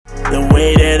The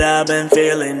way that I've been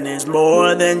feeling is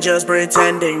more than just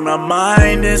pretending. My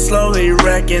mind is slowly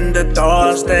wrecking the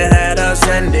thoughts that had us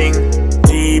ending.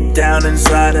 Deep down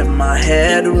inside of my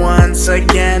head once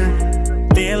again,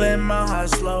 feeling my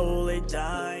heart slowly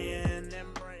dying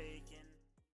and breaking.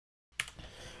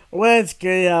 What's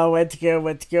good, y'all? What's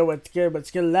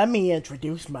good? Let me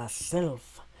introduce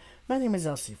myself. My name is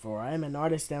LC4. I'm an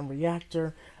artist and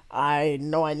reactor. I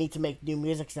know I need to make new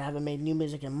music because I haven't made new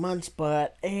music in months,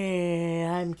 but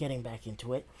I'm getting back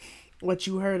into it. What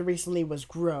you heard recently was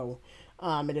Grow.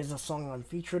 It is a song I'm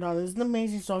featured on. It's an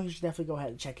amazing song. You should definitely go ahead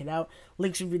and check it out.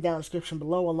 Links will be down in the description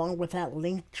below. Along with that,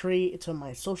 link tree to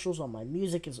my socials on my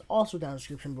music is also down in the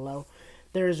description below.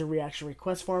 There is a reaction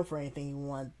request form for anything you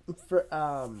want.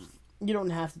 You don't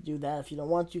have to do that. If you don't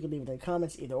want to, you can leave it in the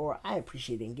comments. Either or. I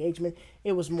appreciate the engagement.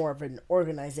 It was more of an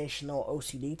organizational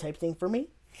OCD type thing for me.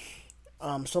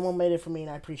 Someone made it for me,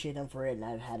 and I appreciate them for it, and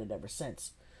I've had it ever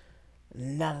since.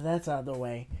 Now that that's out of the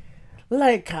way,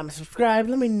 like, comment, subscribe.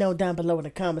 Let me know down below in the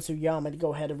comments who y'all might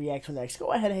go ahead and react to next.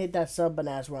 Go ahead and hit that sub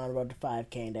button as we're on the road to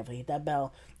 5K, and definitely hit that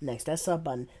bell next, that sub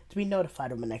button, to be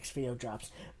notified when my next video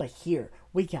drops. But here,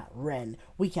 we got Ren.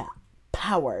 We got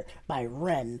Power by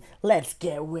Ren. Let's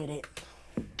get with it.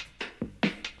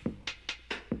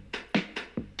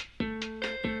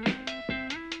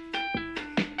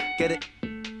 Get it?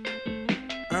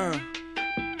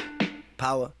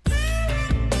 Power.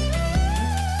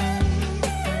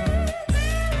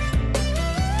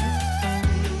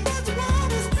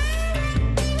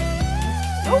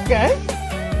 Okay.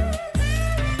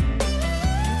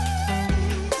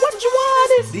 What you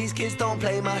want is... These kids don't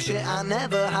play my shit, I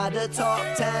never had a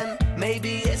top 10.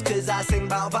 Maybe it's cause I sing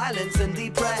about violence and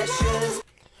depression.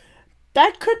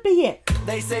 That could be it.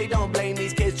 They say don't blame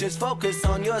these kids, just focus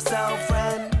on yourself,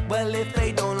 friend. Well, if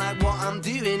they don't like what I'm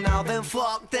doing now, then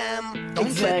fuck them.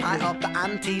 Don't trip, I up the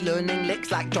ante, learning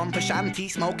licks like John Frusciante,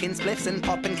 smoking spliffs and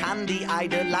popping candy,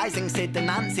 idolizing Sid and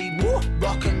Nancy. Woo!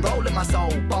 Rock and roll in my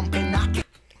soul, bumping knacking.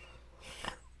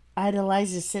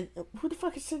 Idolizing Sid... Who the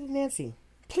fuck is Sid and Nancy?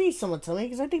 Please, someone tell me,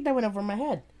 because I think that went over my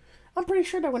head. I'm pretty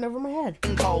sure that went over my head.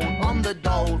 Cold on the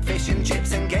dole, fish and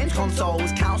chips and games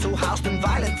consoles, council house and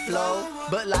violent flow.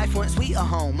 But life went sweet at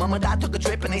home. Mum and dad took a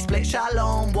trip and they split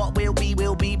shalom. What will be,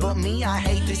 but me, I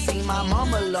hate to see my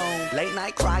mum alone. Late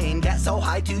night crying, get so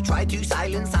high to try to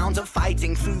silence sounds of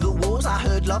fighting. Through the walls I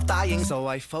heard love dying, so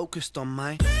I focused on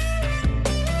my...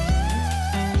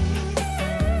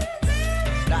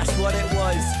 That's what it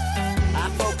was. I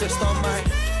focused on my...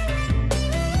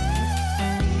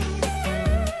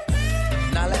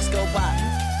 Now let's go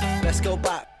back, let's go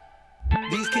back.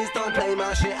 These kids don't play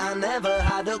my shit, I never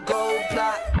had a gold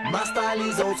plaque. My style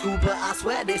is old school, but I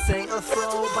swear this ain't a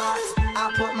throwback.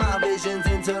 I put my visions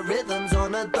into rhythms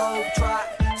on a dope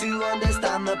track. To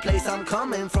understand the place I'm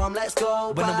coming from, let's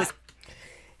go back.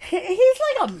 He's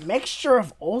like a mixture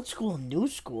of old school and new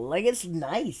school. Like, it's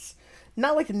nice.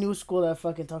 Not like the new school that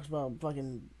fucking talks about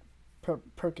fucking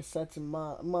Percocets and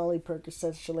Molly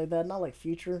Percocets, shit like that. Not like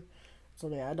Future. So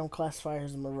yeah, I don't classify him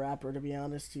as a rapper, to be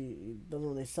honest. He doesn't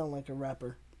really sound like a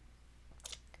rapper.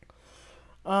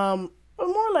 But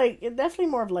more like, definitely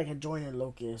more of like a Joyner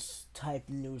Lucas type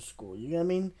new school. You know what I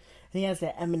mean? And he has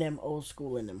that Eminem old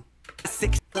school in him.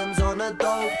 Six thumbs on a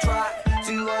dope track.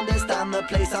 To understand the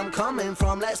place I'm coming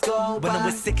from, let's go back. When I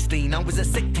was 16, I was a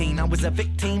sick teen. I was a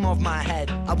victim of my head.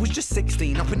 I was just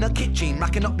 16, up in the kitchen,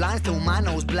 racking up lines till my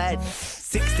nose bled.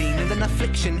 16, in an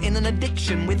affliction, in an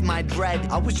addiction with my dread.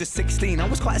 I was just 16, I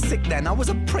was quite sick then. I was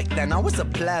a prick then, I was a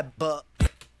pleb, but...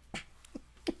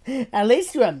 At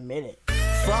least you admit it.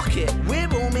 Fuck it, we're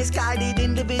all misguided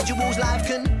individuals, life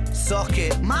can suck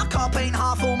it. My cup ain't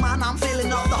half full, man, I'm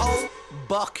filling up the whole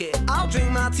bucket. I'll drink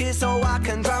my tears so I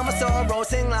can drown my sorrow.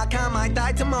 Sing like I might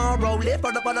die tomorrow. Live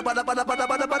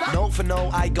note for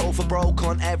note, I go for broke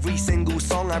on every single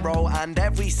song I wrote. And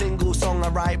every single song I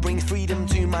write brings freedom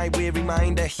to my weary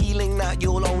mind. A healing that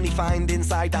you'll only find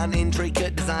inside an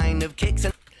intricate design of kicks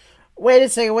and... Wait a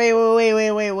second,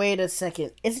 wait a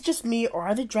second. Is it just me, or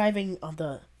are they driving on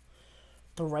the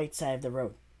right side of the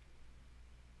road?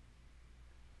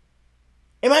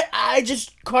 I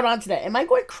just caught on to that. Am I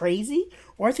going crazy?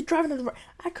 Or are they driving on the right?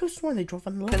 I could have sworn they drove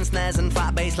on the left. And snares and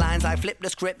fat bass lines, I flip the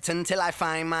script until I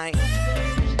find my...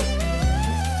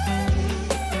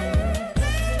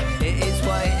 It is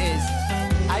what it is.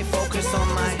 I focus on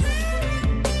my...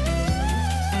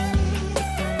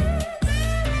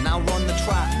 Now run the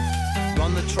track,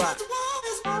 run the track.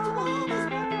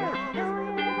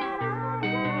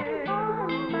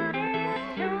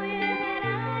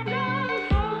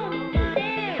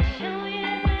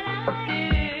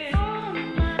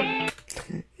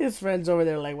 His friends over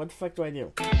there like, what the fuck do I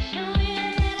do?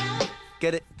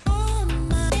 Get it?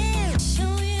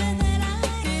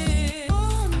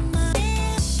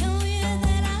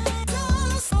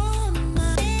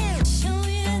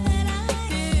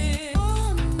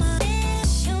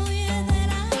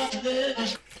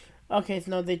 Okay,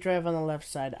 so no, they drive on the left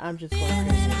side. I'm just going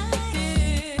crazy.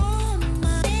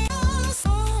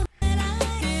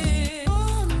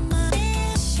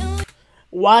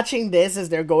 Watching this as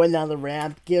they're going down the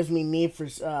ramp gives me Need for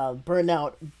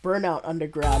Burnout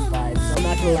Underground vibes. I'm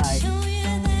not gonna lie.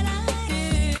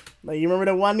 Like, you remember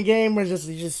the one game where you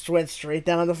just went straight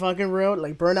down the fucking road?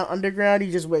 Like Burnout Underground,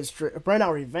 you just went straight.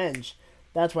 Burnout Revenge.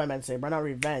 That's what I meant to say. Burnout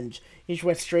Revenge. You just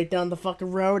went straight down the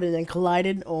fucking road and then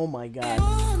collided. Oh my god.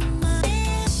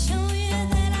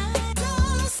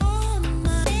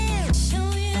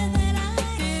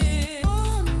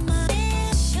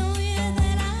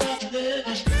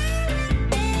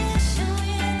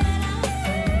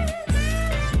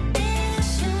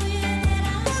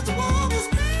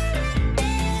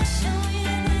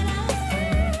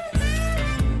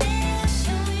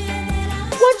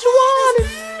 What you want?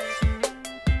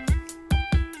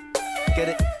 Get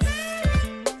it?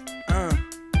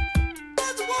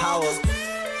 Power.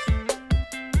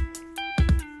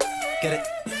 Get it?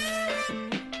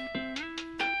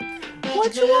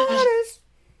 What you want?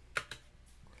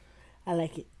 I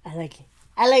like it. I like it.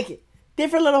 I like it.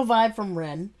 Different little vibe from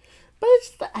Ren, but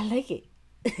it's I like it.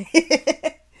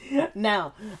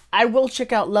 Now, I will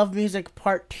check out Love Music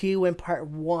Part 2 and Part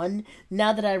 1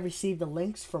 now that I received the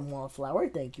links from Wallflower.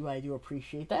 Thank you, I do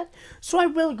appreciate that. So I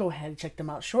will go ahead and check them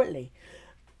out shortly.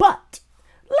 But,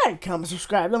 like, comment,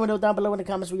 subscribe. Let me know down below in the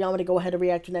comments what y'all want me to go ahead and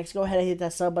react to next. Go ahead and hit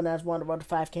that sub button as one to run to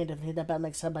 5K. Hit that bell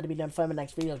next sub button to be notified when the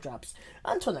next video drops.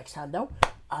 Until next time, though,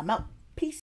 I'm out. Peace.